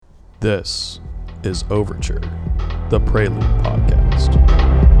This is 0verture, the Prelude podcast.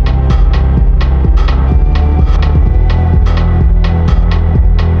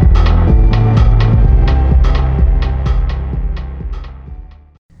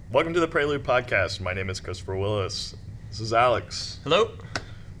 Welcome to the Prelude podcast. My name is Christopher Willis. This is Alex. Hello.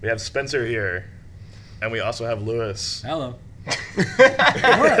 We have Spencer here, and we also have Lewis. Hello.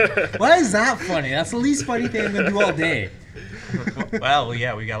 Why is that funny? That's the least funny thing I'm going to do all day. Well,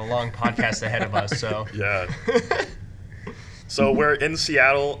 yeah, we got a long podcast ahead of us, so. Yeah. So we're in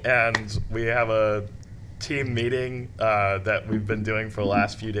Seattle, and we have a team meeting that we've been doing for the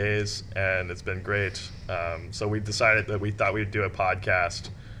last few days, and it's been great. So we decided that we thought we'd do a podcast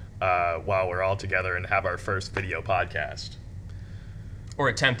while we're all together and have our first video podcast. Or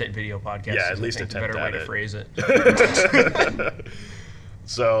attempt at video podcast. Yeah, at least attempt at it. Better way to phrase it.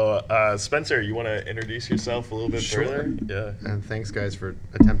 So, Spencer, you want to introduce yourself a little bit further? Yeah. And thanks, guys, for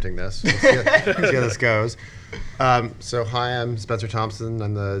attempting this. We'll see how this goes. So, hi, I'm Spencer Thompson.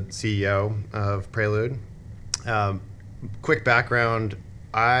 I'm the CEO of Prelude. Quick background.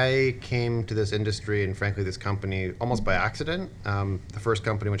 I came to this industry and, frankly, this company almost by accident. The first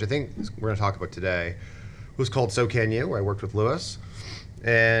company, which I think we're going to talk about today, was called So Can You, where I worked with Lewis.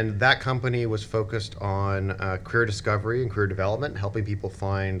 And that company was focused on career discovery and career development, helping people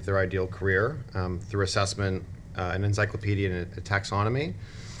find their ideal career through assessment, an encyclopedia, and a taxonomy.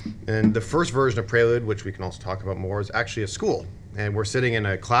 And the first version of Prelude, which we can also talk about more, is actually a school. And we're sitting in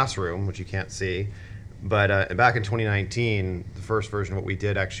a classroom, which you can't see. But back in 2019, the first version of what we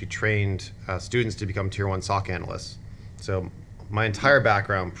did actually trained students to become Tier 1 SOC analysts. So my entire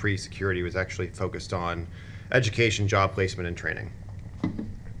background pre-security was actually focused on education, job placement, and training.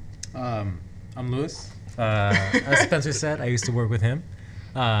 I'm Lewis. As Spencer said, I used to work with him.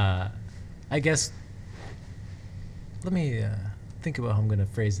 I guess, let me think about how I'm going to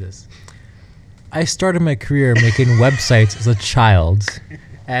phrase this. I started my career making websites as a child.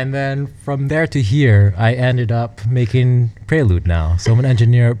 And then from there to here, I ended up making Prelude now. So I'm an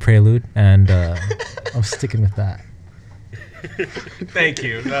engineer at Prelude, and I'm sticking with that. Thank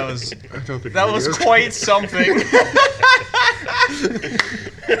you. That was quite something.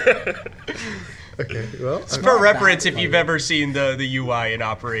 Okay, well, For reference, if you've ever seen the UI in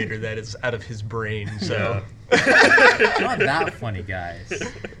Operator, that is out of his brain. So Not that funny, guys.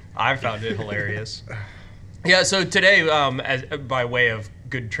 I found it hilarious. Yeah, so today, by way of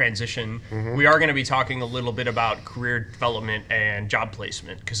good transition, we are going to be talking a little bit about career development and job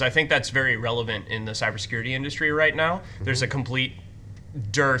placement, because I think that's very relevant in the cybersecurity industry right now. There's a complete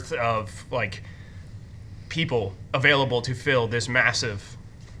dearth of people available to fill this massive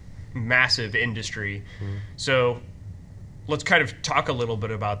industry. So let's kind of talk a little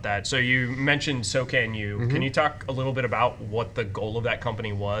bit about that. So you mentioned So Can You. Can you talk a little bit about what the goal of that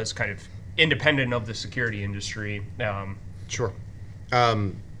company was, kind of independent of the security industry? Sure.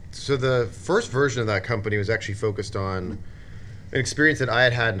 So the first version of that company was actually focused on an experience that I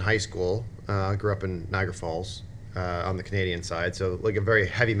had in high school. I grew up in Niagara Falls on the Canadian side, so like a very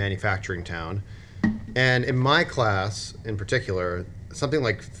heavy manufacturing town. And in my class in particular, something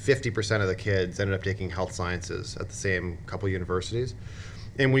like 50% of the kids ended up taking health sciences at the same couple universities.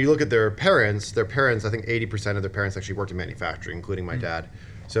 And when you look at their parents, I think 80% of their parents actually worked in manufacturing, including my dad.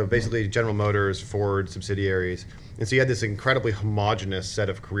 So basically General Motors, Ford, subsidiaries. And so you had this incredibly homogenous set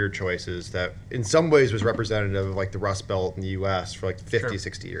of career choices that in some ways was representative of like the Rust Belt in the US for like 50,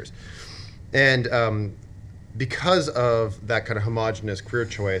 60 years. And because of that kind of homogenous career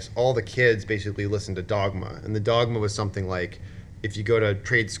choice, all the kids basically listened to dogma. And the dogma was something like, if you go to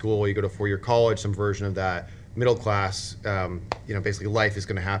trade school, you go to four-year college, some version of that, middle class, basically life is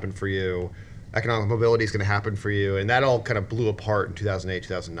going to happen for you. Economic mobility is going to happen for you. And that all kind of blew apart in 2008,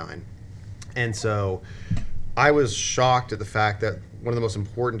 2009. And so I was shocked at the fact that one of the most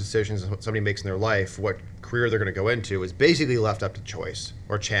important decisions somebody makes in their life, what career they're going to go into, is basically left up to choice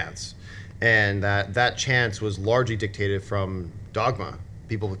or chance. And that chance was largely dictated from dogma.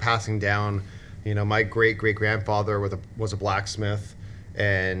 People were passing down, my great-great-grandfather was a blacksmith.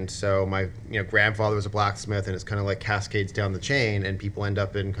 And so my grandfather was a blacksmith, and it's kind of like cascades down the chain, and people end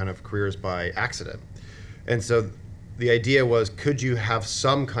up in kind of careers by accident. And so the idea was, could you have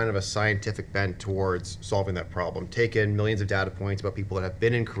some kind of a scientific bent towards solving that problem? Take in millions of data points about people that have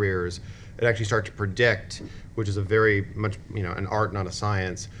been in careers and actually start to predict, which is a very much an art, not a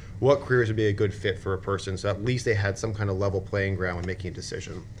science, what careers would be a good fit for a person, so at least they had some kind of level playing ground when making a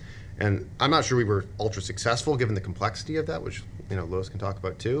decision. And I'm not sure we were ultra successful given the complexity of that, which Lewis can talk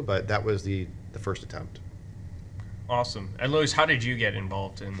about too, but that was the first attempt. Awesome. And Lewis, how did you get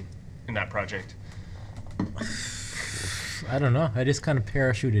involved in that project? I don't know. I just kind of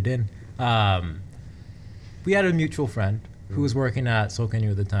parachuted in. We had a mutual friend who was working at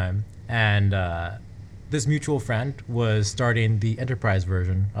SoCanU at the time, and this mutual friend was starting the enterprise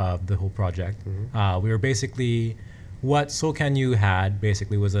version of the whole project. We were basically, what SoCanU had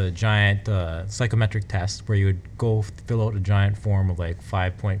basically was a giant psychometric test where you would go fill out a giant form of like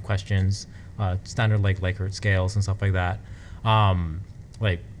 5-point questions, standard like Likert scales and stuff like that.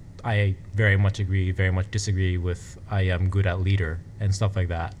 Like I very much agree, very much disagree with I am good at leader and stuff like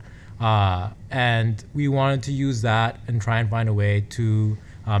that. And we wanted to use that and try and find a way to,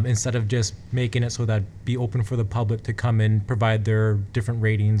 instead of just making it so that be open for the public to come in, provide their different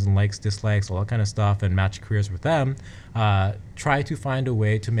ratings and likes, dislikes, all that kind of stuff, and match careers with them, try to find a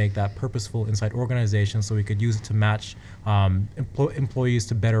way to make that purposeful inside organizations so we could use it to match employees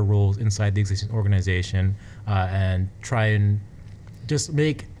to better roles inside the existing organization, and try and just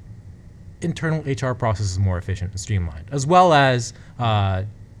make internal HR processes more efficient and streamlined, as well as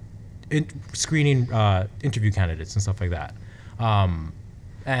screening interview candidates and stuff like that.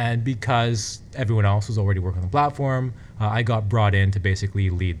 And because everyone else was already working on the platform, I got brought in to basically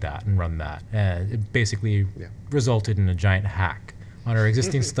lead that and run that. And it basically resulted in a giant hack on our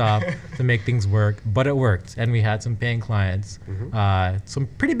existing stuff to make things work, but it worked. And we had some paying clients, some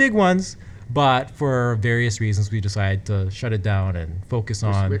pretty big ones, but for various reasons, we decided to shut it down and focus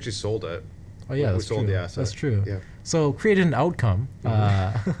on... We actually sold it. Oh yeah, we sold the asset. That's true. Yeah. So created an outcome,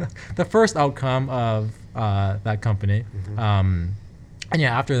 the first outcome of that company. And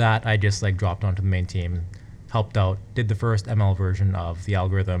yeah, after that, I just like dropped onto the main team, helped out, did the first ML version of the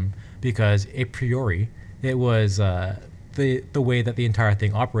algorithm, because a priori, it was the way that the entire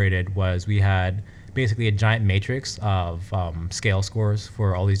thing operated was we had basically a giant matrix of scale scores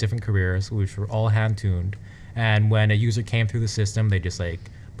for all these different careers, which were all hand-tuned. And when a user came through the system, they just like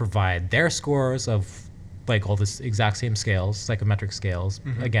provide their scores of like all this exact same scales, psychometric scales,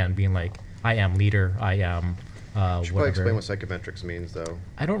 again, being like, I am leader, I am Should probably explain what psychometrics means, though.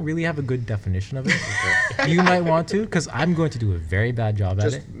 I don't really have a good definition of it. You might want to, because I'm going to do a very bad job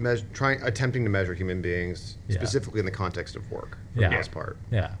at it. Attempting to measure human beings, specifically in the context of work, for the most part.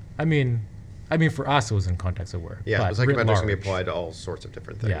 Yeah. I mean, for us, it was in context of work. Yeah, but psychometrics can be applied to all sorts of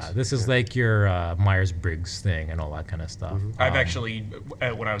different things. Yeah, this is like your Myers-Briggs thing and all that kind of stuff. I've actually,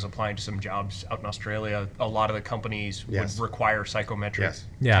 when I was applying to some jobs out in Australia, a lot of the companies would require psychometric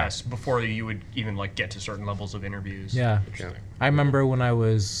tests before you would even like get to certain levels of interviews. Yeah. I remember when I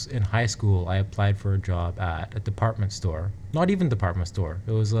was in high school, I applied for a job at a department store. Not even department store.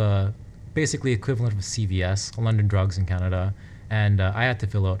 It was basically equivalent of a CVS, a London Drugs in Canada. And I had to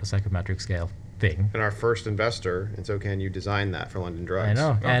fill out a psychometric scale thing. And our first investor, and so can you design that for London Drugs? I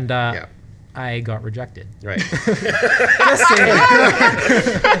know. And I got rejected. Right. Just saying.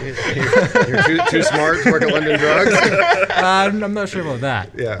 You're too smart to work at London Drugs? I'm not sure about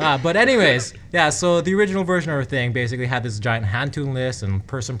that. Yeah. But anyways, so the original version of our thing basically had this giant hand-tuned list and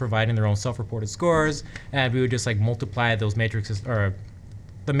person providing their own self-reported scores, and we would just like multiply those matrices, or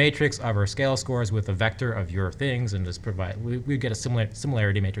the matrix of our scale scores with a vector of your things, and just provide, we'd get a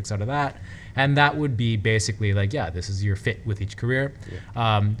similarity matrix out of that. And that would be basically like, this is your fit with each career.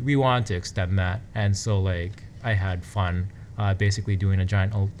 We wanted to extend that. And so like I had fun basically doing a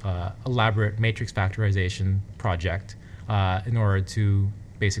giant elaborate matrix factorization project in order to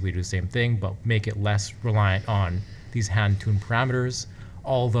basically do the same thing, but make it less reliant on these hand-tuned parameters.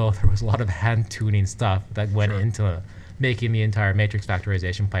 Although there was a lot of hand-tuning stuff that went into making the entire matrix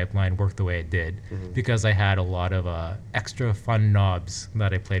factorization pipeline work the way it did, because I had a lot of extra fun knobs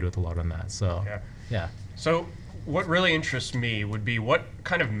that I played with a lot on that. So, So what really interests me would be what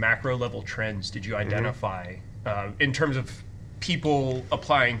kind of macro level trends did you identify in terms of people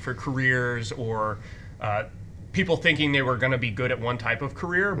applying for careers, or people thinking they were going to be good at one type of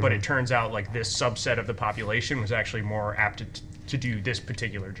career, but it turns out like this subset of the population was actually more apt to do this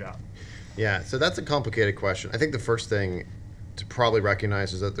particular job? Yeah, so that's a complicated question. I think the first thing to probably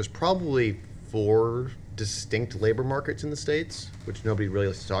recognize is that there's probably 4 distinct labor markets in the States, which nobody really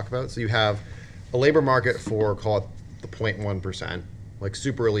likes to talk about. So you have a labor market for, call it the 0.1%, like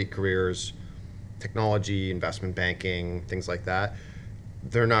super elite careers, technology, investment banking, things like that.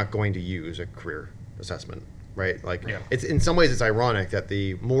 They're not going to use a career assessment, right? Like, it's in some ways it's ironic that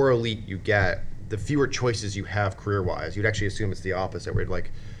the more elite you get, the fewer choices you have career-wise. You'd actually assume it's the opposite, where like,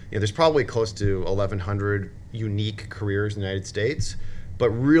 there's probably close to 1,100 unique careers in the United States, but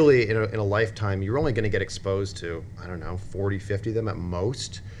really in a lifetime, you're only going to get exposed to, 40, 50 of them at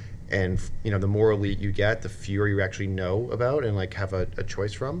most. And the more elite you get, the fewer you actually know about and like have a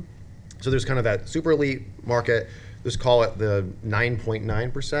choice from. So there's kind of that super elite market. Let's call it the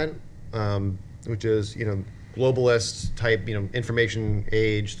 9.9%, which is globalist type, information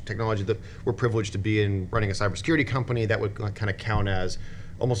age technology that we're privileged to be in, running a cybersecurity company, that would kind of count as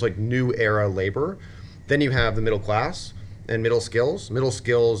almost like new era labor. Then you have the middle class and middle skills. Middle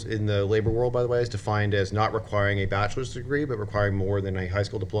skills in the labor world, by the way, is defined as not requiring a bachelor's degree, but requiring more than a high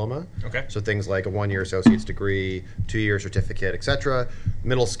school diploma. Okay. So things like a 1-year associate's degree, 2-year certificate, etc.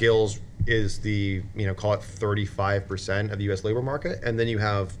 Middle skills is the, call it 35% of the U.S. labor market. And then you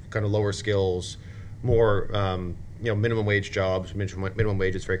have kind of lower skills, more, minimum wage jobs. Minimum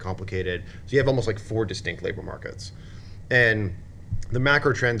wage is very complicated. So you have almost like 4 distinct labor markets. And the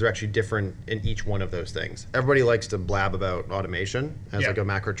macro trends are actually different in each one of those things. Everybody likes to blab about automation as like a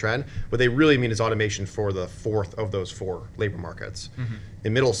macro trend. What they really mean is automation for the 4th of those 4 labor markets.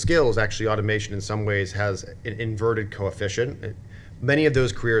 In middle skills, actually automation in some ways has an inverted coefficient. Many of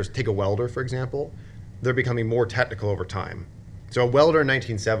those careers, take a welder for example, they're becoming more technical over time. So a welder in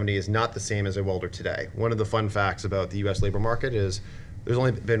 1970 is not the same as a welder today. One of the fun facts about the US labor market is there's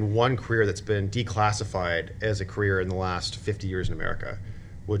only been one career that's been declassified as a career in the last 50 years in America,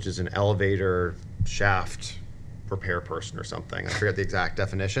 which is an elevator shaft repair person or something. I forget the exact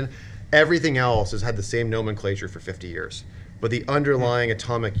definition. Everything else has had the same nomenclature for 50 years. But the underlying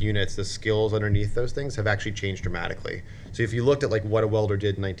atomic units, the skills underneath those things have actually changed dramatically. So if you looked at like what a welder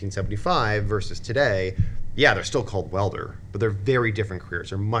did in 1975 versus today, yeah, they're still called welder, but they're very different careers.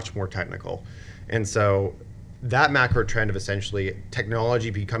 They're much more technical. And so that macro trend of essentially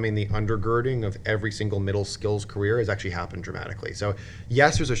technology becoming the undergirding of every single middle skills career has actually happened dramatically. So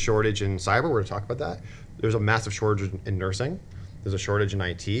yes, there's a shortage in cyber. We're going to talk about that. There's a massive shortage in nursing. There's a shortage in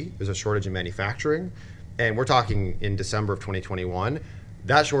IT. There's a shortage in manufacturing. And we're talking in December of 2021.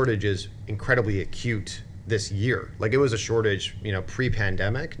 That shortage is incredibly acute this year. Like it was a shortage,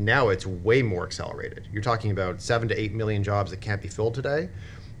 pre-pandemic. Now it's way more accelerated. You're talking about 7 to 8 million jobs that can't be filled today.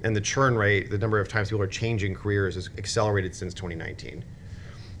 And the churn rate, the number of times people are changing careers, has accelerated since 2019.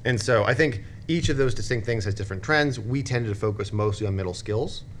 And so I think each of those distinct things has different trends. We tended to focus mostly on middle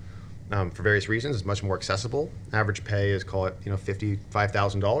skills for various reasons. It's much more accessible. Average pay is, call it,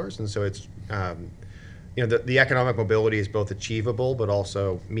 $55,000. And so it's, the economic mobility is both achievable but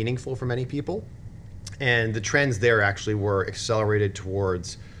also meaningful for many people. And the trends there actually were accelerated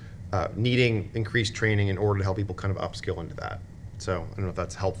towards needing increased training in order to help people kind of upskill into that. So I don't know if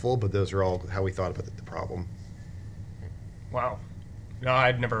that's helpful, but those are all how we thought about the problem. Wow. No,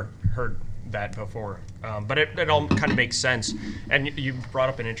 I'd never heard that before, but it all kind of makes sense. And you brought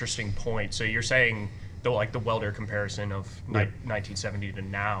up an interesting point. So you're saying the welder comparison of 1970 to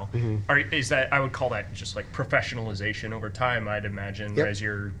now, is that, I would call that just like professionalization over time, I'd imagine, as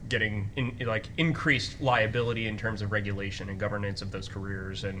you're getting increased liability in terms of regulation and governance of those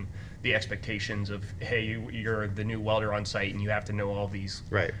careers and the expectations of, hey, you're the new welder on site and you have to know all these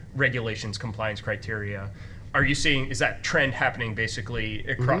regulations, compliance criteria. Are you seeing, is that trend happening basically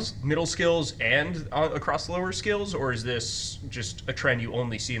across middle skills and across lower skills, or is this just a trend you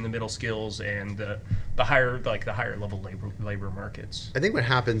only see in the middle skills and the higher level labor markets? I think what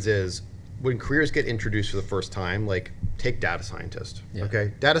happens is when careers get introduced for the first time, like take data scientist.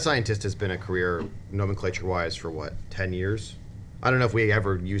 Okay, data scientist has been a career nomenclature-wise for 10 years. I don't know if we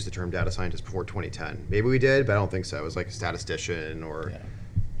ever used the term data scientist before 2010. Maybe we did, but I don't think so. It was like a statistician or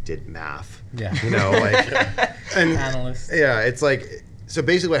did math. And analyst. Yeah, it's like, so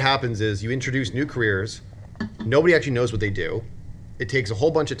basically what happens is you introduce new careers. Nobody actually knows what they do. It takes a whole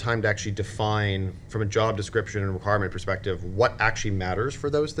bunch of time to actually define from a job description and requirement perspective what actually matters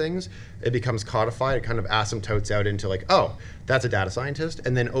for those things. It becomes codified. It kind of asymptotes out into like, oh, that's a data scientist.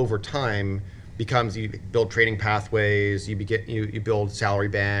 And then over time becomes, you build training pathways, you build salary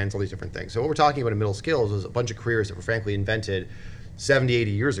bands, all these different things. So what we're talking about in middle skills is a bunch of careers that were frankly invented 70,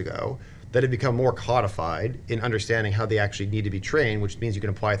 80 years ago that have become more codified in understanding how they actually need to be trained, which means you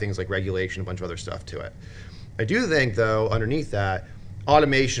can apply things like regulation, a bunch of other stuff to it. I do think, though, underneath that,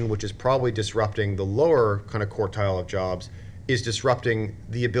 automation, which is probably disrupting the lower kind of quartile of jobs, is disrupting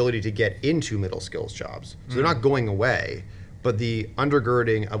the ability to get into middle skills jobs. So they're not going away, but the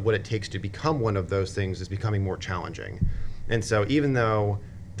undergirding of what it takes to become one of those things is becoming more challenging. And so even though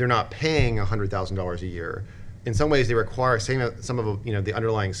they're not paying $100,000 a year, in some ways they require some of the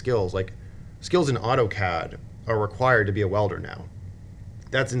underlying skills, like skills in AutoCAD are required to be a welder now.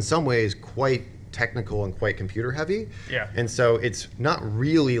 That's in some ways quite technical and quite computer heavy. Yeah. And so it's not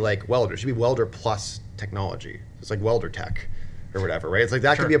really like welder. It should be welder plus technology. It's like welder tech or whatever, right? It's like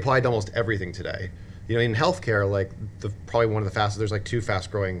that can be applied to almost everything today. In healthcare, like probably one of the fastest, there's like 2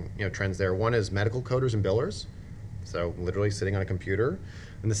 fast growing trends there. One is medical coders and billers. So literally sitting on a computer.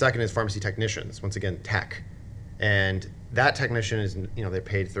 And the second is pharmacy technicians, once again, tech. And that technician is, they're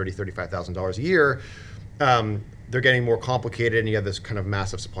paid $30,000, $35,000 a year. they're getting more complicated, and you have this kind of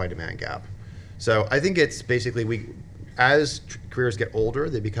massive supply-demand gap. So I think it's basically as careers get older,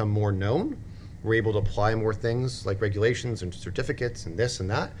 they become more known. We're able to apply more things like regulations and certificates and this and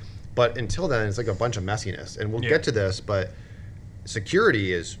that. But until then, it's like a bunch of messiness. And we'll get to this, but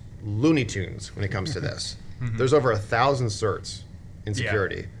security is Looney Tunes when it comes to this. There's over 1,000 certs in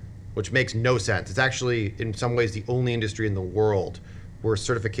security, which makes no sense. It's actually, in some ways, the only industry in the world where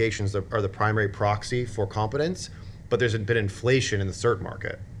certifications are the primary proxy for competence, but there's been inflation in the cert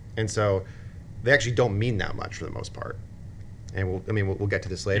market. And so they actually don't mean that much for the most part. And we'll get to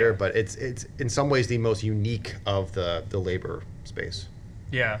this later, but it's in some ways the most unique of the labor space.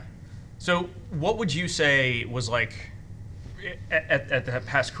 Yeah. So what would you say was like, at the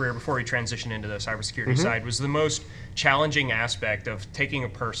past career before we transitioned into the cybersecurity side, was the most challenging aspect of taking a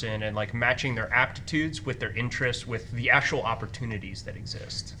person and like matching their aptitudes with their interests with the actual opportunities that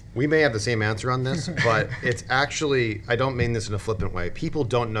exist? We may have the same answer on this, but it's actually, I don't mean this in a flippant way. People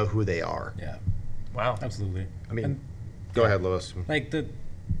don't know who they are. Yeah. Wow. Absolutely. I mean, go ahead, Lewis. Like the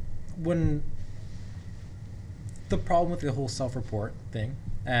problem with the whole self-report thing,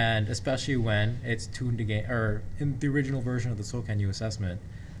 and especially when it's tuned again, or in the original version of the SOCAN U assessment,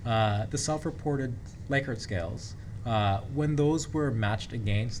 the self-reported Likert scales, when those were matched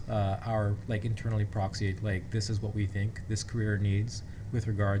against our like internally proxied, like this is what we think this career needs with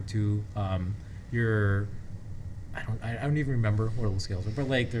regard to your, I don't even remember what those scales are, but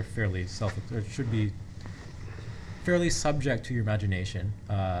like they're fairly or should be fairly subject to your imagination.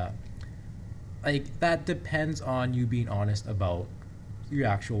 Like that depends on you being honest about your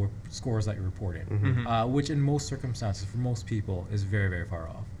actual scores that you're reporting, which in most circumstances for most people is very, very far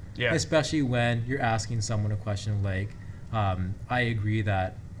off. Yeah. Especially when you're asking someone a question like, I agree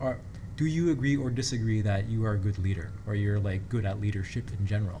that, or do you agree or disagree that you are a good leader, or you're like good at leadership in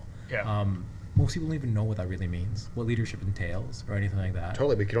general? Yeah. Most people don't even know what that really means, what leadership entails, or anything like that.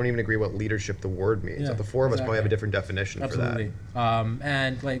 Totally, but you don't even agree what leadership the word means. Yeah, The four of us probably have a exactly. different definition for that. Absolutely.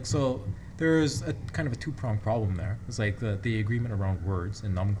 And like, so there's a kind of a two-pronged problem there. It's like the agreement around words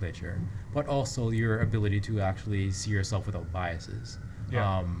and nomenclature, but also your ability to actually see yourself without biases.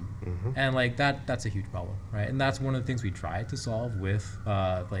 Yeah. And like that's a huge problem, right? And that's one of the things we try to solve with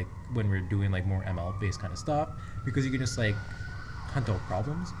like when we're doing like more ML-based kind of stuff, because you can just like hunt out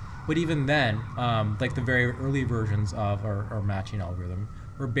problems. But even then, like the very early versions of our matching algorithm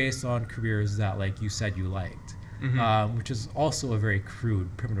were based on careers that like you said you liked, which is also a very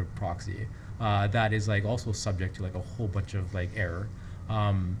crude primitive proxy that is like also subject to like a whole bunch of like error.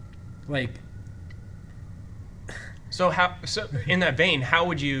 Like So in that vein, how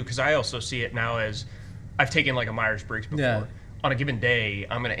would you, because I also see it now as, I've taken like a Myers-Briggs before. Yeah. On a given day,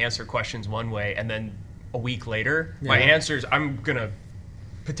 I'm going to answer questions one way, and then a week later, my answers, I'm going to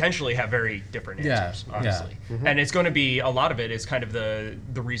potentially have very different answers, honestly. And it's going to be, a lot of it is kind of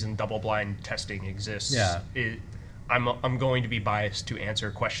the reason double-blind testing exists. Yeah. I'm going to be biased to answer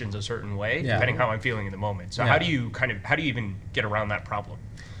questions a certain way, depending how I'm feeling in the moment. So how do you even get around that problem?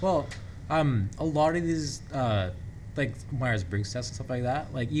 Well, a lot of these like Myers-Briggs tests and stuff like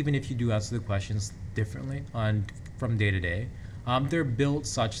that, like even if you do answer the questions differently from day to day, they're built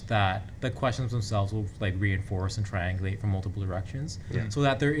such that the questions themselves will like reinforce and triangulate from multiple directions, so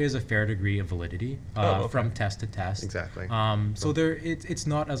that there is a fair degree of validity from test to test. Exactly. So it's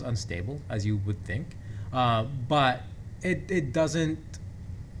not as unstable as you would think, but it doesn't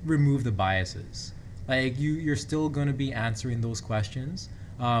remove the biases. Like you're still going to be answering those questions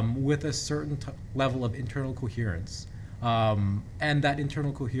with a certain level of internal coherence, and that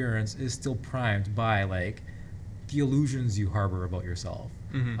internal coherence is still primed by like the illusions you harbor about yourself,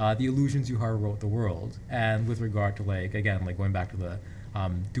 the illusions you harbor about the world, and with regard to like, again, like going back to the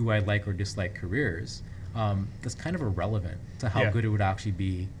do I like or dislike careers, that's kind of irrelevant to how good it would actually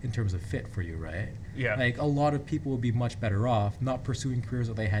be in terms of fit for you, right? Yeah. Like a lot of people would be much better off not pursuing careers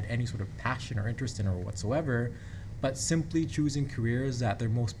that they had any sort of passion or interest in or whatsoever, but simply choosing careers that they're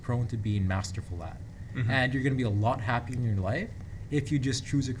most prone to being masterful at. And you're going to be a lot happier in your life if you just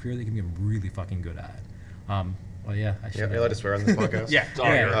choose a career that you can be really fucking good at. Well, yeah, I should. Yeah, you're allowed to swear on this podcast?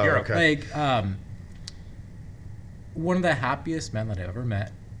 You're okay. Like, one of the happiest men that I ever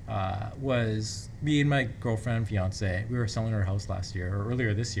met was me and my girlfriend, fiance. We were selling our house last year or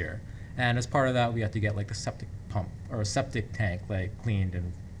earlier this year, and as part of that, we had to get like the septic pump or a septic tank like cleaned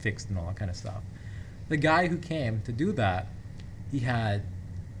and fixed and all that kind of stuff. The guy who came to do that,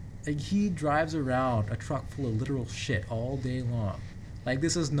 he drives around a truck full of literal shit all day long. Like,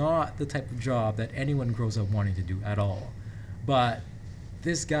 this is not the type of job that anyone grows up wanting to do at all. But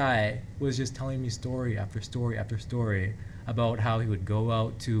this guy was just telling me story after story after story about how he would go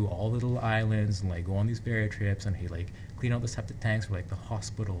out to all the little islands and like go on these ferry trips, and he like clean out the septic tanks for like the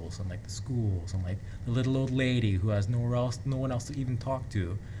hospitals and like the schools, and like the little old lady who has no one else to even talk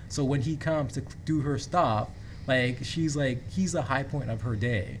to. So when he comes to do her stuff, like he's the high point of her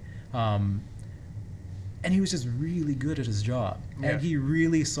day. And he was just really good at his job. Yeah. And he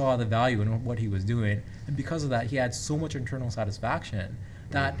really saw the value in what he was doing. And because of that, he had so much internal satisfaction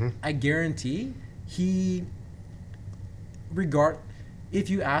that I guarantee if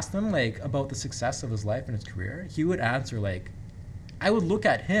you asked him like about the success of his life and his career, he would answer like, I would look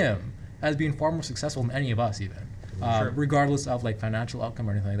at him as being far more successful than any of us even. Regardless of like financial outcome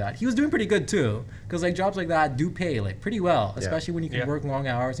or anything like that. He was doing pretty good too, because like jobs like that do pay like pretty well, especially when you can work long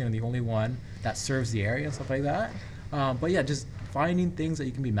hours, the only one that serves the area and stuff like that. But yeah, just finding things that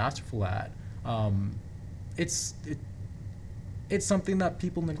you can be masterful at. It's something that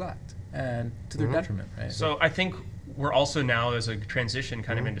people neglect, and to their detriment, right? So I think we're also now, as a transition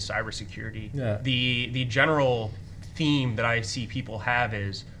kind of into cybersecurity, the general theme that I see people have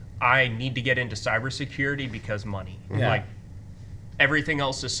is, I need to get into cybersecurity because money. Like everything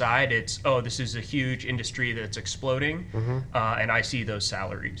else aside, it's, this is a huge industry that's exploding, and I see those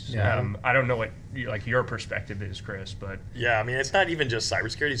salaries. I don't know what your perspective is, Chris, but yeah, I mean, it's not even just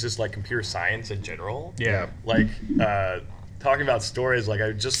cybersecurity; it's just like computer science in general. Yeah. Like talking about stories, like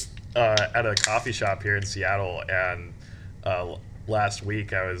I just at a coffee shop here in Seattle, and last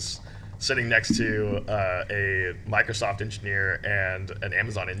week I was sitting next to a Microsoft engineer and an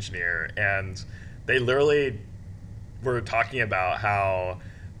Amazon engineer, and they literally were talking about how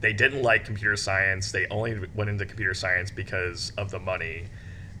they didn't like computer science. They only went into computer science because of the money,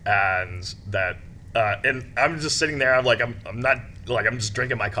 and that. And I'm just sitting there. I'm just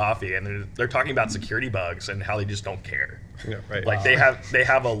drinking my coffee, and they're talking about security bugs and how they just don't care. Yeah, right. Like they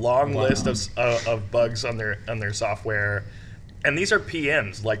have a long list of bugs on their software. And these are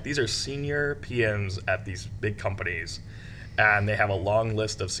PMs, like these are senior PMs at these big companies, and they have a long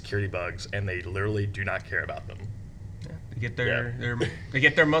list of security bugs, and they literally do not care about them. they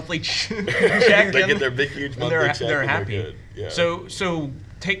get their monthly check. They get their big huge monthly check. They're and happy. good. Yeah. So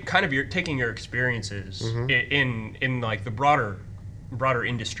taking your experiences in like the broader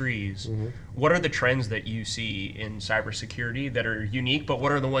industries, what are the trends that you see in cybersecurity that are unique, but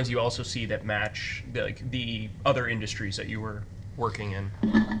what are the ones you also see that match the other industries that you were working in?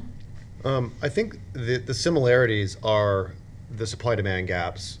 I think the similarities are the supply-demand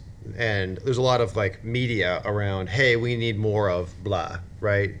gaps, and there's a lot of like media around, hey, we need more of blah,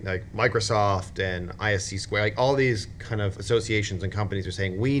 right? Like Microsoft and ISC Square, like all these kind of associations and companies are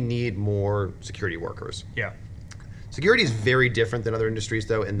saying we need more security workers. Yeah. Security is very different than other industries,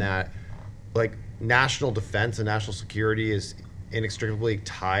 though, in that like national defense and national security is inextricably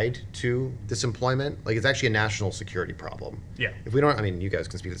tied to disemployment. Like it's actually a national security problem. Yeah. If we don't, I mean, you guys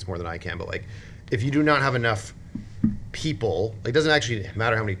can speak to this more than I can, but like if you do not have enough people, like it doesn't actually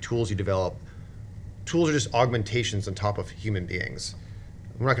matter how many tools you develop. Tools are just augmentations on top of human beings.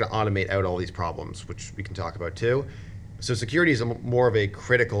 We're not going to automate out all these problems, which we can talk about too. So security is more of a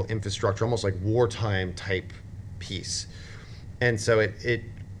critical infrastructure, almost like wartime type piece. And so it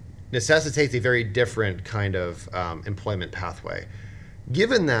necessitates a very different kind of employment pathway.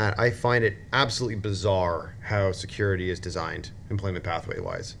 Given that, I find it absolutely bizarre how security is designed employment pathway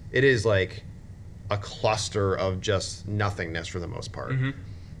wise. It is like a cluster of just nothingness for the most part.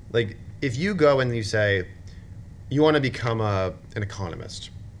 Like if you go and you say you want to become an economist,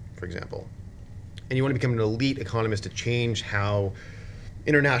 for example, and you want to become an elite economist to change how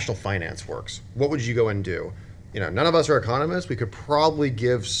international finance works, what would you go and do? None of us are economists. We could probably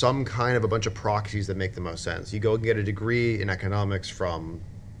give some kind of a bunch of proxies that make the most sense. You go and get a degree in economics from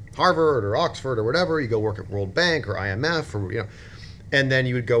Harvard or Oxford or whatever. You go work at World Bank or IMF or and then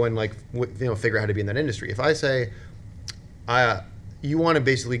you would go and figure out how to be in that industry. If I say, you want to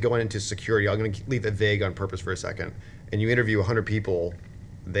basically go into security, I'm going to leave it vague on purpose for a second, and you interview 100 people,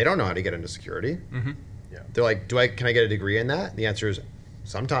 they don't know how to get into security. Yeah. They're like, can I get a degree in that? The answer is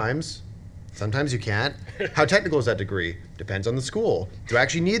sometimes. Sometimes you can't. How technical is that degree? Depends on the school. Do I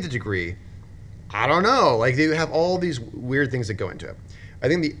actually need the degree? I don't know. Like they have all these weird things that go into it. I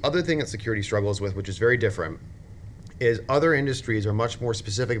think the other thing that security struggles with, which is very different, is other industries are much more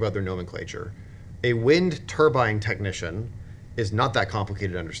specific about their nomenclature. A wind turbine technician is not that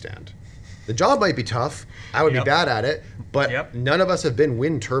complicated to understand. The job might be tough. I would be bad at it, but none of us have been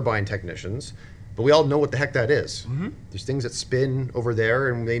wind turbine technicians. But we all know what the heck that is. There's things that spin over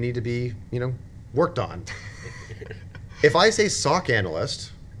there and they need to be, worked on. If I say SOC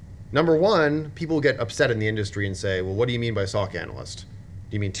analyst, number one, people get upset in the industry and say, well, what do you mean by SOC analyst?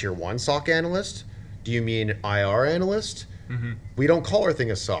 Do you mean tier 1 SOC analyst? Do you mean IR analyst? We don't call our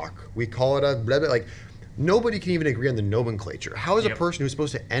thing a SOC. We call it a blah, blah, like. Nobody can even agree on the nomenclature. How is a person who's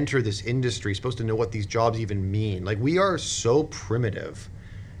supposed to enter this industry supposed to know what these jobs even mean? Like, we are so primitive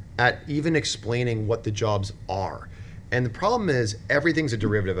at even explaining what the jobs are. And the problem is everything's a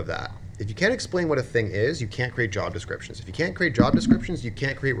derivative of that. If you can't explain what a thing is, you can't create job descriptions. If you can't create job descriptions, you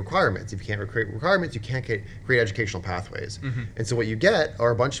can't create requirements. If you can't create requirements, you can't create educational pathways. And so what you get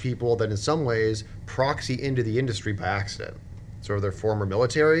are a bunch of people that in some ways proxy into the industry by accident. So they're former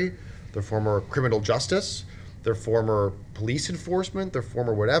military, their former criminal justice, their former police enforcement, their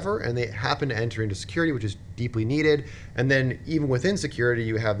former whatever, and they happen to enter into security, which is deeply needed. And then even within security,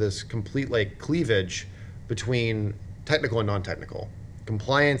 you have this complete like cleavage between technical and non-technical,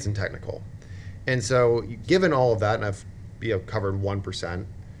 compliance and technical. And so given all of that, and I've covered 1%,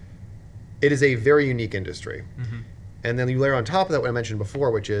 it is a very unique industry. And then you layer on top of that what I mentioned before,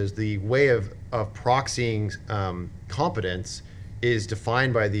 which is the way of proxying competence is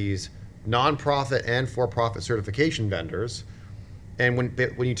defined by these nonprofit and for-profit certification vendors, and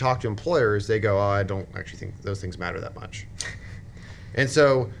when you talk to employers, they go, "Oh, I don't actually think those things matter that much." And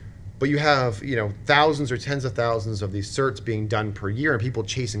so, but you have thousands or tens of thousands of these certs being done per year, and people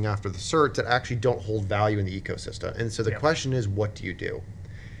chasing after the certs that actually don't hold value in the ecosystem. And so the question is, what do you do?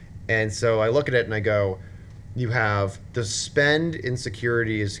 And so I look at it and I go, you have the spend in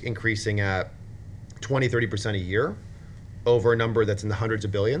security is increasing at 20-30% a year over a number that's in the hundreds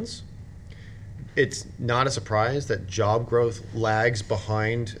of billions. It's not a surprise that job growth lags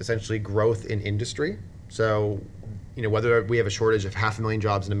behind essentially growth in industry. So, whether we have a shortage of 500,000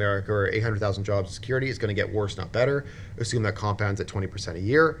 jobs in America or 800,000 jobs in security, it's going to get worse, not better. Assume that compounds at 20% a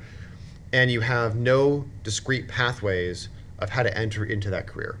year. And you have no discrete pathways of how to enter into that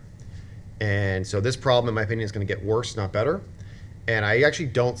career. And so this problem, in my opinion, is going to get worse, not better. And I actually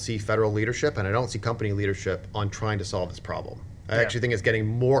don't see federal leadership and I don't see company leadership on trying to solve this problem. I actually think it's getting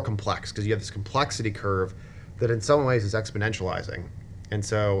more complex because you have this complexity curve that in some ways is exponentializing. And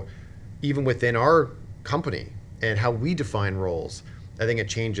so even within our company and how we define roles, I think it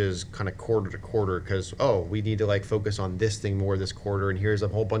changes kind of quarter to quarter because, we need to focus on this thing more this quarter, and here's a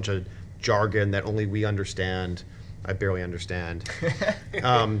whole bunch of jargon that only we understand. I barely understand.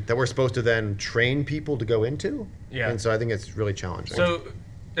 That we're supposed to then train people to go into. Yeah. And so I think it's really challenging. So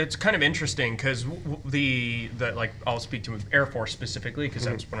it's kind of interesting because I'll speak to Air Force specifically because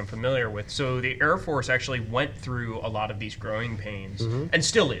that's what I'm familiar with. So the Air Force actually went through a lot of these growing pains and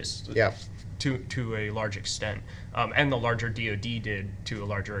still is to a large extent. And the larger DoD did to a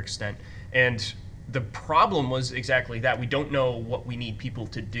larger extent. And the problem was exactly that. We don't know what we need people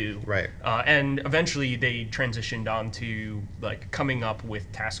to do. Right. And eventually they transitioned on to coming up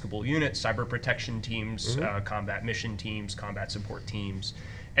with taskable units, cyber protection teams, combat mission teams, combat support teams,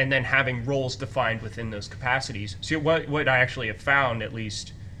 and then having roles defined within those capacities. So what I actually have found, at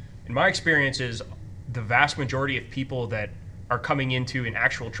least in my experience, is the vast majority of people that are coming into an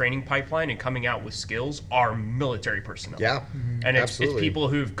actual training pipeline and coming out with skills are military personnel. Yeah, and it's people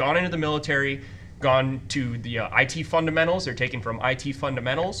who've gone into the military, gone to the IT fundamentals. They're taken from IT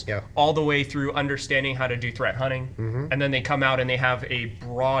fundamentals all the way through understanding how to do threat hunting. And then they come out and they have a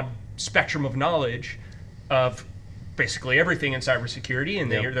broad spectrum of knowledge of basically everything in cybersecurity. And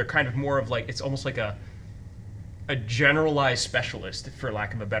they're kind of more of it's almost like a generalized specialist, for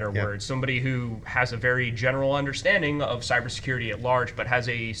lack of a better word. Somebody who has a very general understanding of cybersecurity at large, but has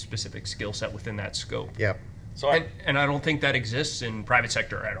a specific skill set within that scope. Yeah. So and I don't think that exists in private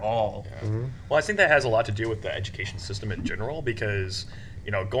sector at all. Yeah. Well, I think that has a lot to do with the education system in general because,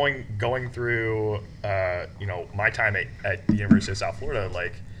 going through, my time at the University of South Florida,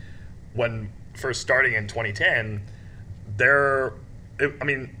 when first starting in 2010,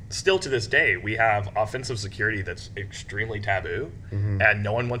 still to this day, we have offensive security that's extremely taboo, and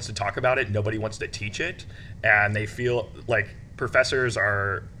no one wants to talk about it. Nobody wants to teach it, and they feel like professors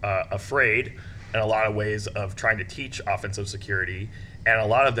are afraid in a lot of ways of trying to teach offensive security, and a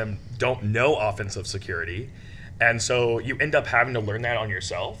lot of them don't know offensive security, and so you end up having to learn that on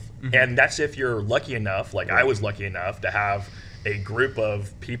yourself. And that's if you're lucky enough, I was lucky enough to have a group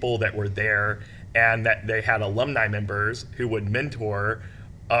of people that were there and that they had alumni members who would mentor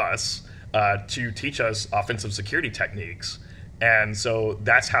us to teach us offensive security techniques. And so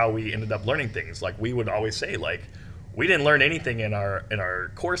that's how we ended up learning things. We would always say, we didn't learn anything in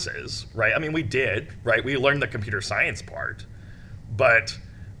our courses, right? I mean, we did, right? We learned the computer science part, but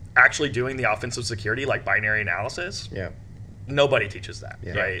actually doing the offensive security, binary analysis, nobody teaches that,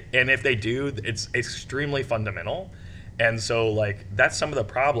 right? And if they do, it's extremely fundamental. And so, that's some of the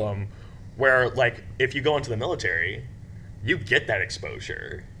problem where, if you go into the military, you get that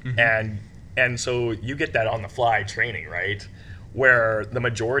exposure and And so you get that on the fly training, right? Where the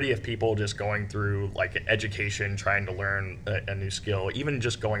majority of people just going through like education, trying to learn a new skill, even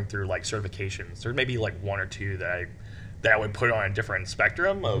just going through like certifications, there may be like one or two that I would put on a different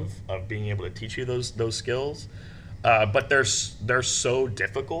spectrum of being able to teach you those skills. But they're so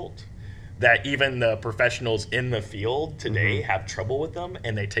difficult that even the professionals in the field today have trouble with them,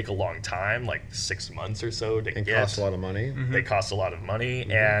 and they take a long time, like 6 months or so to get. And cost a lot of money. They cost a lot of money,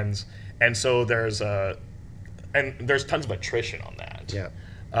 and so there's tons of attrition on that. Yeah.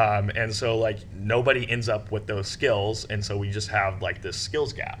 And so like nobody ends up with those skills, and so we just have like this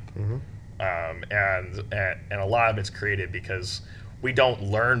skills gap. And a lot of it's created because we don't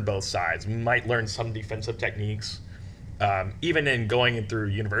learn both sides. We might learn some defensive techniques. Even in going through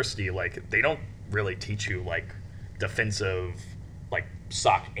university, like they don't really teach you like defensive, like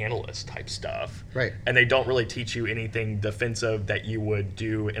SOC analyst type stuff. Right. And they don't really teach you anything defensive that you would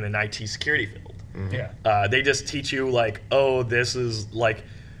do in an IT security field. Yeah. They just teach you like, oh, this is like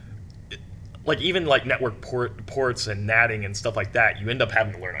even like network ports and natting and stuff like that. You end up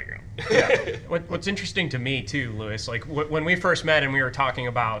having to learn on your own. Yeah. What's interesting to me too, Lewis, like when we first met and we were talking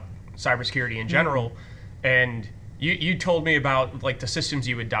about cybersecurity in general, and you told me about like the systems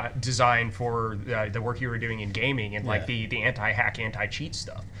you would design for the work you were doing in gaming and like the anti-hack, anti-cheat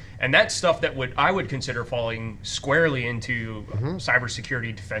stuff, and that stuff that I would consider falling squarely into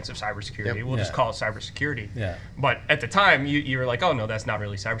cybersecurity, defensive cybersecurity. We'll just call it cybersecurity. Yeah. But at the time, you were like, oh no, that's not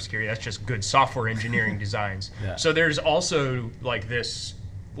really cybersecurity. That's just good software engineering designs. Yeah. So there's also like this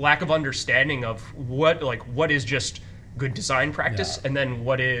lack of understanding of what is just good design practice, and then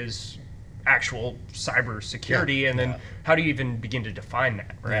what is actual cyber security, and then how do you even begin to define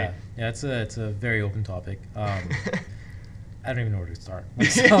that, right? Yeah, it's a very open topic. I don't even know where to start.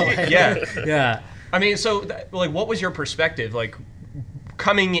 Yeah. I mean, so like, what was your perspective, like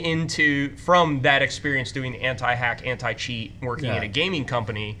coming from that experience doing anti-hack, anti-cheat, working in a gaming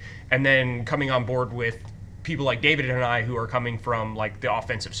company, and then coming on board with people like David and I who are coming from like the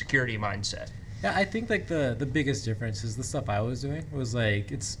offensive security mindset? Yeah, I think like the biggest difference is the stuff I was doing was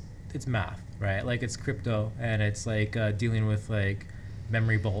like it's math, right? Like it's crypto, and it's like dealing with like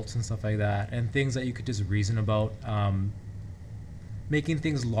memory vaults and stuff like that, and things that you could just reason about. Making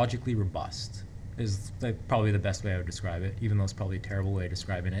things logically robust is like probably the best way I would describe it, even though it's probably a terrible way of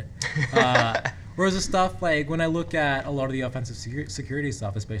describing it. Whereas the stuff like when I look at a lot of the offensive security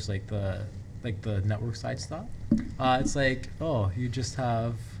stuff, especially like the network side stuff, it's like, oh, you just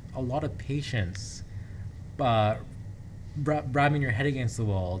have a lot of patience. Ramming your head against the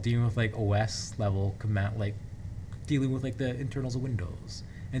wall, dealing with like OS level command, like dealing with like the internals of Windows,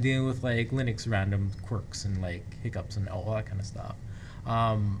 and dealing with like Linux random quirks and like hiccups and all that kind of stuff.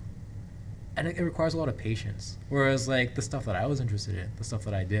 And it requires a lot of patience. Whereas like the stuff that I was interested in, the stuff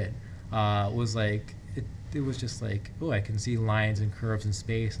that I did, was like it was just like, oh, I can see lines and curves in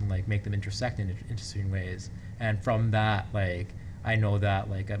space and like make them intersect in interesting ways. And from that, like I know that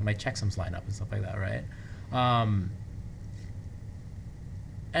like my checksums line up and stuff like that, right?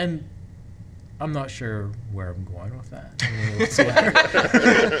 And I'm not sure where I'm going with that whatsoever.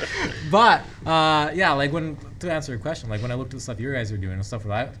 But yeah, like to answer your question, like when I looked at the stuff you guys are doing and stuff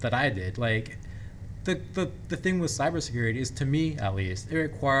that I did, like the thing with cybersecurity is, to me at least, it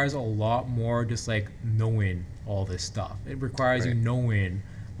requires a lot more just like knowing all this stuff. It requires you knowing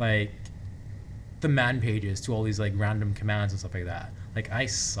like the man pages to all these like random commands and stuff like that. Like I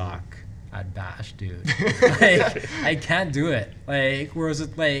suck at Bash, dude. Like I can't do it. Like whereas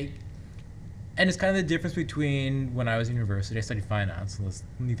it like, and it's kind of the difference between when I was in university, I studied finance, so that's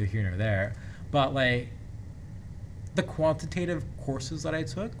neither here nor there. But like the quantitative courses that I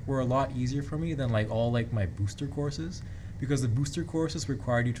took were a lot easier for me than like all like my booster courses, because the booster courses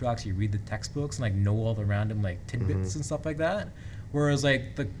required you to actually read the textbooks and like know all the random like tidbits and stuff like that. Whereas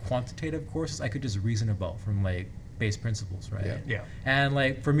like the quantitative courses I could just reason about from like base principles, right? Yeah. And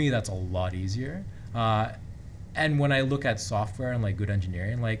like for me that's a lot easier. And when I look at software and like good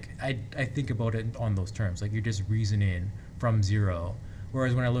engineering, like I think about it on those terms. Like you're just reasoning from zero.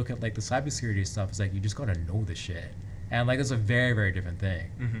 Whereas when I look at like the cybersecurity stuff, it's like you just gotta know the shit. And like it's a very, very different thing.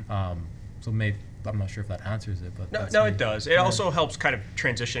 So maybe I'm not sure if that answers it, but no, it does. It also helps kind of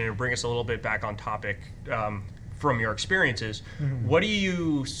transition and bring us a little bit back on topic from your experiences. What do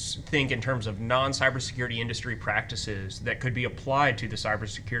you think in terms of non-cybersecurity industry practices that could be applied to the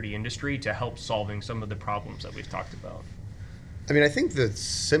cybersecurity industry to help solving some of the problems that we've talked about? I mean, I think the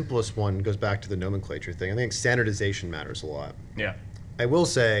simplest one goes back to the nomenclature thing. I think standardization matters a lot. Yeah. I will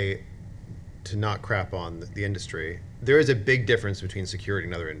say, to not crap on the industry, there is a big difference between security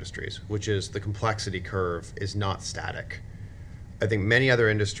and other industries, which is the complexity curve is not static. I think many other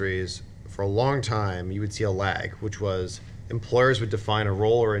industries, for for a long time, you would see a lag, which was employers would define a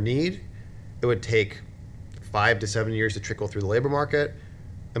role or a need. It would take 5 to 7 years to trickle through the labor market.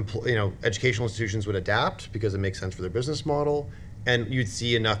 Educational institutions would adapt because it makes sense for their business model, and you'd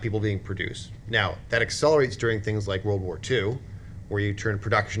see enough people being produced. Now, that accelerates during things like World War II, where you turn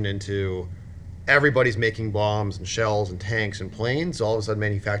production into everybody's making bombs and shells and tanks and planes. All of a sudden,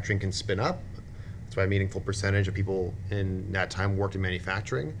 manufacturing can spin up. That's why a meaningful percentage of people in that time worked in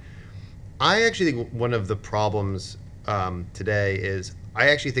manufacturing. I actually think one of the problems today is I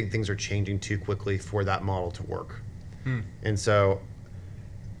actually think things are changing too quickly for that model to work. And so,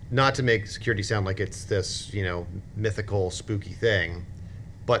 not to make security sound like it's this, mythical, spooky thing,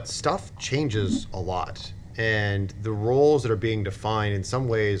 but stuff changes a lot. And the roles that are being defined in some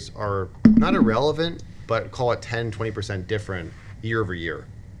ways are not irrelevant, but call it 10, 20% different year over year.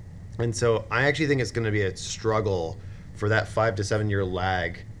 And so I actually think it's going to be a struggle for that 5 to 7 year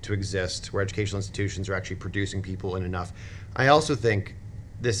lag to exist where educational institutions are actually producing people in enough. I also think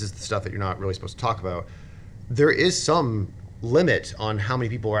this is the stuff that you're not really supposed to talk about. There is some limit on how many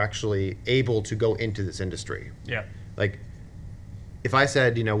people are actually able to go into this industry. Yeah. Like, if I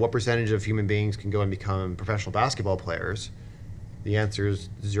said, what percentage of human beings can go and become professional basketball players, the answer is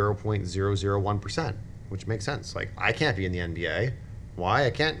 0.001%, which makes sense. Like, I can't be in the NBA. Why?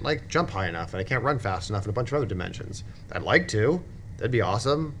 I can't jump high enough, and I can't run fast enough in a bunch of other dimensions. I'd like to. That'd be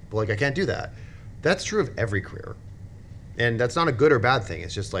awesome, but I can't do that. That's true of every career. And that's not a good or bad thing.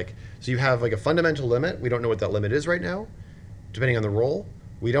 It's just so you have a fundamental limit. We don't know what that limit is right now, depending on the role.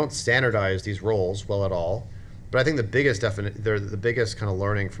 We don't standardize these roles well at all. But I think the biggest kind of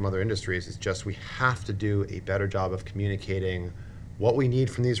learning from other industries is just we have to do a better job of communicating what we need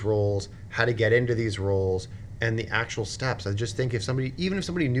from these roles, how to get into these roles, and the actual steps. I just think even if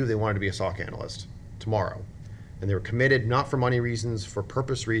somebody knew they wanted to be a SOC analyst tomorrow, and they were committed not for money reasons, for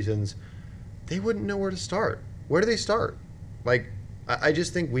purpose reasons, they wouldn't know where to start. Where do they start? I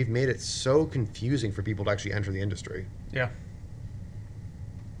just think we've made it so confusing for people to actually enter the industry. Yeah.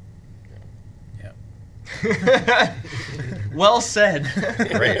 Well said.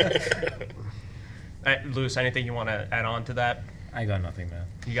 Great. Lewis, anything you want to add on to that? I got nothing, man.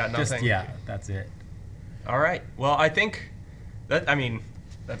 You got nothing? That's it. All right. Well, I think that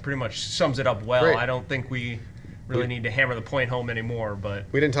pretty much sums it up well. Great. I don't think we really need to hammer the point home anymore, but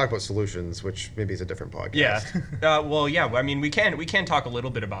We didn't talk about solutions, which maybe is a different podcast. yeah. We can talk a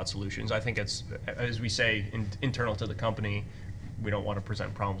little bit about solutions. I think it's, as we say, internal to the company. We don't want to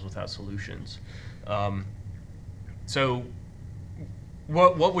present problems without solutions. So,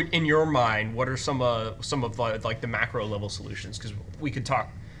 what would, in your mind, what are some of the macro level solutions? Because we could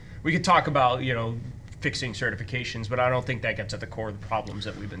talk about fixing certifications, but I don't think that gets at the core of the problems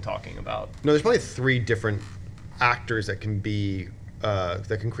that we've been talking about. No, there's probably 3 different actors that can be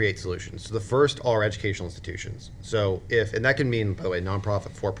that can create solutions. So the first are educational institutions. So and that can mean, by the way,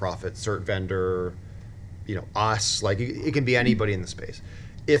 nonprofit, for-profit, cert vendor, us. It can be anybody in the space.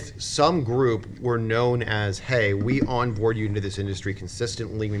 If some group were known as, hey, we onboard you into this industry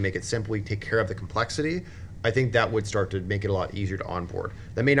consistently, we make it simple, we take care of the complexity, I think that would start to make it a lot easier to onboard.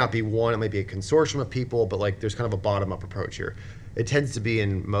 That may not be one, it might be a consortium of people, but there's kind of a bottom-up approach here. It tends to be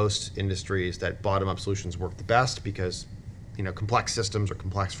in most industries that bottom-up solutions work the best because, complex systems are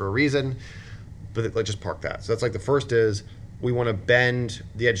complex for a reason, but let's just park that. So that's the first is, we want to bend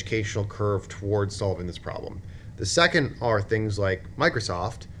the educational curve towards solving this problem. The second are things like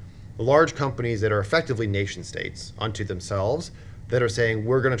Microsoft, large companies that are effectively nation states unto themselves that are saying,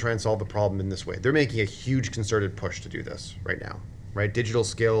 we're going to try and solve the problem in this way. They're making a huge concerted push to do this right now, right? Digital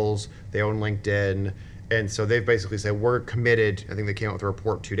skills, they own LinkedIn, and so they've basically said, we're committed, I think they came out with a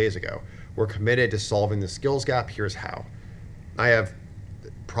report 2 days ago, we're committed to solving the skills gap, here's how. I have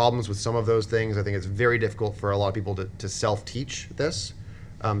problems with some of those things. I think it's very difficult for a lot of people to self-teach this,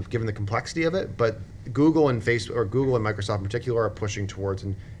 given the complexity of it. But Google and Facebook, or Google and Microsoft in particular, are pushing towards,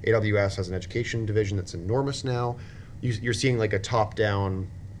 and AWS has an education division that's enormous now. You're seeing a top-down,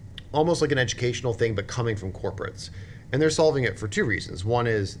 almost like an educational thing, but coming from corporates. And they're solving it for 2 reasons. One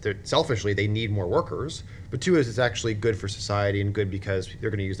is that selfishly they need more workers, but 2 is it's actually good for society and good because they're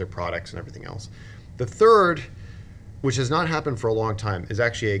going to use their products and everything else. The third, which has not happened for a long time, is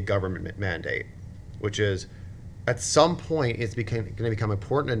actually a government mandate, which is at some point it's going to become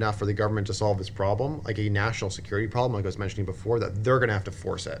important enough for the government to solve this problem, like a national security problem, like I was mentioning before, that they're going to have to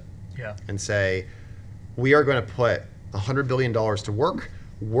force it. Yeah. And say, we are going to put $100 billion to work,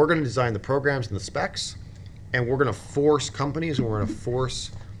 we're going to design the programs and the specs, and we're going to force companies and we're going to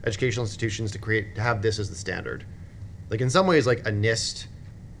force educational institutions to have this as the standard. In some ways, a NIST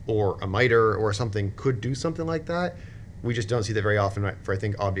or a MITRE or something could do something like that. We just don't see that very often for, I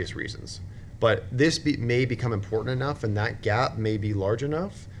think, obvious reasons. But this may become important enough, and that gap may be large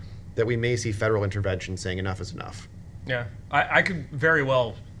enough that we may see federal intervention saying enough is enough. Yeah, I could very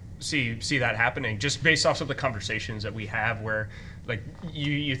well see that happening just based off of the conversations that we have where like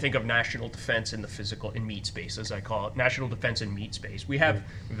you think of national defense in the physical in meat space, as I call it, national defense in meat space. We have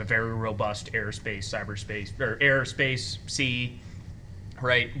a very robust airspace, cyberspace, or airspace, sea,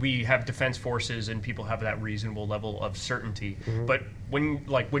 right? We have defense forces and people have that reasonable level of certainty. But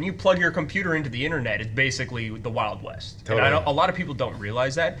when you plug your computer into the internet, it's basically the Wild West. Totally. And a lot of people don't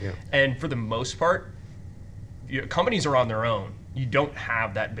realize that. Yeah. And for the most part, companies are on their own. You don't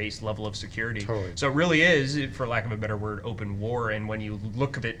have that base level of security. Totally. So it really is, for lack of a better word, open war. And when you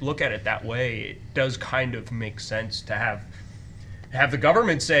look at it that way, it does kind of make sense to have the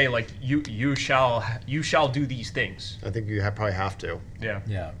government say like you shall do these things. I think you probably have to. Yeah.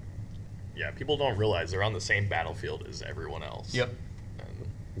 Yeah. Yeah, people don't realize they're on the same battlefield as everyone else. Yep.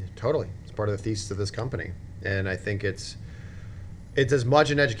 And Yeah, totally. It's part of the thesis of this company. And I think it's as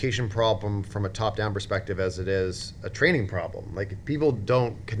much an education problem from a top-down perspective as it is a training problem. Like, if people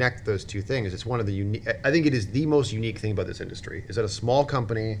don't connect those two things, it's one of the unique, I think it is the most unique thing about this industry, is that a small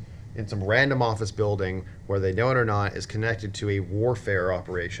company in some random office building, where they know it or not, is connected to a warfare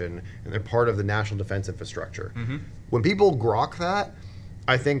operation, and they're part of the national defense infrastructure. When people grok that,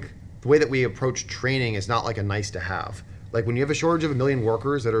 I think the way that we approach training is not like a nice to have. Like, when you have a shortage of 1 million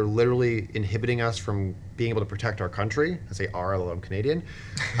workers that are literally inhibiting us from being able to protect our country, I say our, although I'm Canadian,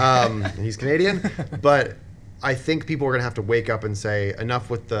 and he's Canadian, but I think people are going to have to wake up and say, enough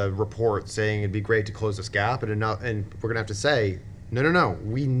with the report saying it'd be great to close this gap, and we're going to have to say, no,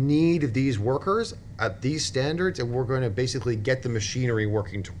 we need these workers at these standards, and we're going to basically get the machinery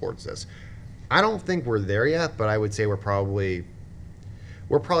working towards this. I don't think we're there yet, but I would say we're probably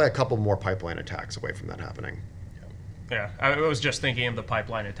a couple more pipeline attacks away from that happening. Yeah, I was just thinking of the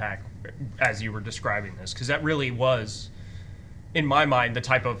pipeline attack as you were describing this, because that really was, in my mind, the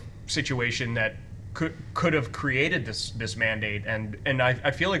type of situation that could have created this mandate, and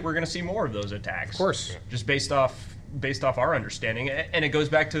I feel like we're going to see more of those attacks. Of course, just based off our understanding, and it goes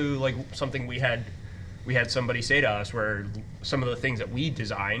back to like something we had somebody say to us, where some of the things that we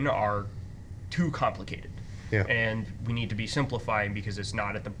design are too complicated, and we need to be simplifying because it's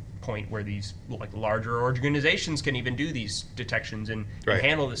not at the point where these like larger organizations can even do these detections and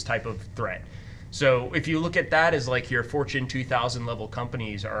handle this type of threat. So if you look at that as like your Fortune 2000 level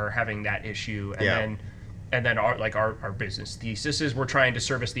companies are having that issue, and then our business thesis is we're trying to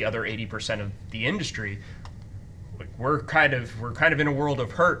service the other 80% of the industry. Like we're kind of in a world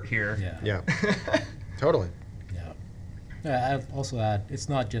of hurt here. Yeah. Totally. Yeah. I'd also add, it's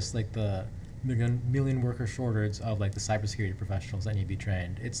not just like the million worker shortage of like the cybersecurity professionals that need to be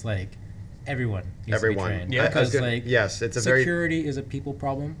trained. It's like everyone needs to be trained. Yeah. Because like yes, it's a security is a people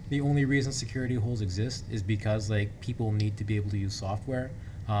problem. The only reason security holes exist is because like people need to be able to use software.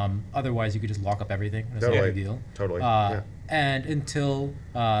 Otherwise, you could just lock up everything. That's not a big deal. Totally. And until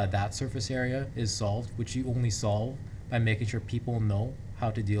that surface area is solved, which you only solve by making sure people know how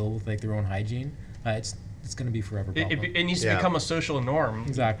to deal with like their own hygiene, it's going to be forever problem. It needs to become a social norm.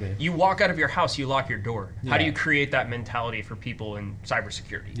 Exactly. You walk out of your house, you lock your door. How do you create that mentality for people in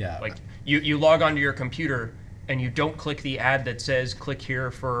cybersecurity? Yeah. Like you log onto your computer and you don't click the ad that says click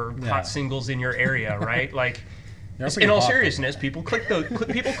here for hot singles in your area, right? Like in all seriousness, people click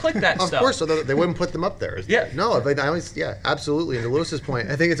that Of stuff. course, so they wouldn't put them up there. Yeah. No, but absolutely. And to Lewis's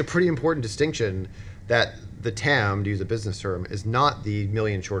point, I think it's a pretty important distinction that the TAM, to use a business term, is not the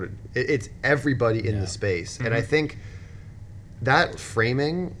million shorted. It's everybody in the space. And I think that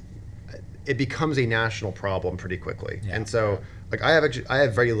framing, it becomes a national problem pretty quickly. Yeah. And so, like, I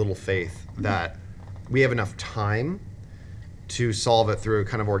have very little faith that we have enough time to solve it through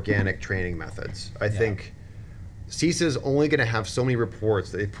kind of organic training methods. I think CISA is only going to have so many reports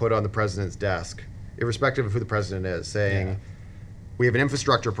that they put on the president's desk, irrespective of who the president is, saying, we have an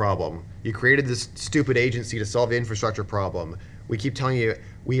infrastructure problem. You created this stupid agency to solve the infrastructure problem. We keep telling you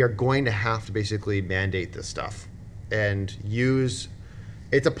we are going to have to basically mandate this stuff and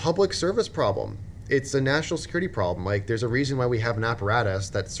it's a public service problem. It's a national security problem. Like, there's a reason why we have an apparatus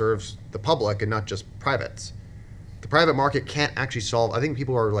that serves the public and not just privates. The private market can't actually solve. I think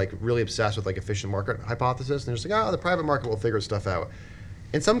people are like really obsessed with like efficient market hypothesis, and they're just like, the private market will figure stuff out.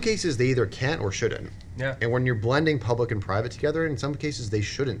 In some cases, they either can't or shouldn't. Yeah. And when you're blending public and private together, in some cases, they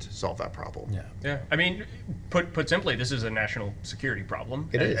shouldn't solve that problem. Yeah. Yeah. I mean, put simply, this is a national security problem,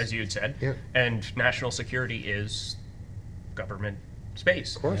 It is. as you had said. Yeah. And national security is government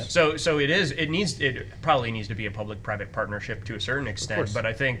space. Of course. So it probably needs to be a public-private partnership to a certain extent, but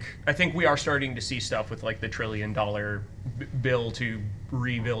I think we are starting to see stuff with like the $1 trillion bill to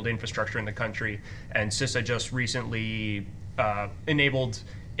rebuild infrastructure in the country, and CISA just recently enabled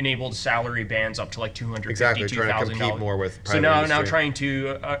salary bands up to like $252,000. Exactly, trying to compete more with private So now industry. trying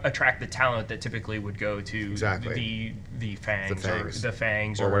to attract the talent that typically would go to Exactly. the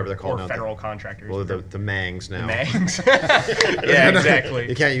FANGs, or whatever they're called or now, federal contractors. Well, the Mangs now. Mangs. Yeah, exactly.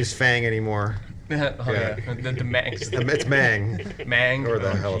 You can't use Fang anymore. The Mangs. It's Mang, Mang. or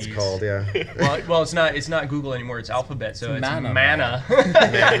the hell it's geez. called. Yeah. Well, it's not Google anymore. It's Alphabet, so it's Mana. Mana.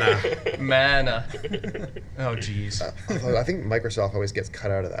 Mana. Mana. Oh, jeez. Although I think Microsoft always gets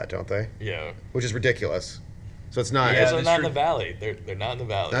cut out of that, don't they? Yeah. Which is ridiculous. So it's not. Yeah, Because it's, they're not true. in the valley. They're not in the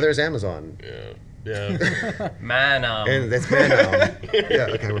valley. now there's Amazon. Yeah. Yeah. Mana. And that's Mana. Yeah.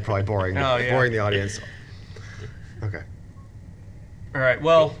 Okay, we're probably boring. Oh, yeah. Boring the audience. Okay. All right.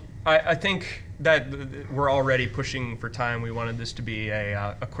 Well, I think that we're already pushing for time. We wanted this to be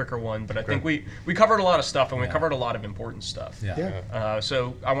a quicker one, but I think we covered a lot of stuff, and we covered a lot of important stuff. Yeah.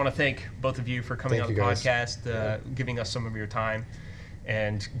 So I want to thank both of you for coming Thank on the you, guys. podcast, giving us some of your time,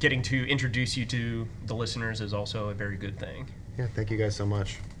 and getting to introduce you to the listeners is also a very good thing. Yeah. Thank you guys so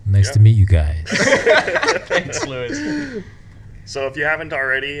much. Nice to meet you guys. Thanks, Louis. So if you haven't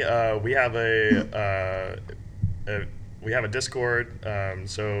already, we have a Discord.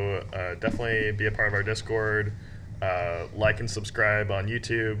 So definitely be a part of our Discord. Like and subscribe on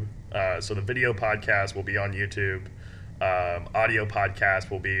YouTube. So the video podcast will be on YouTube. Audio podcast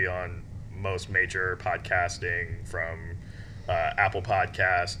will be on most major podcasting from Apple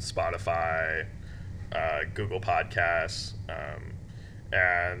Podcasts, Spotify, Google Podcasts.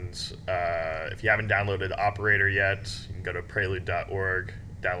 And if you haven't downloaded Operator yet, you can go to prelude.org,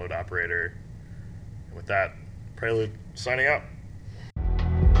 download Operator. And with that, Prelude signing out.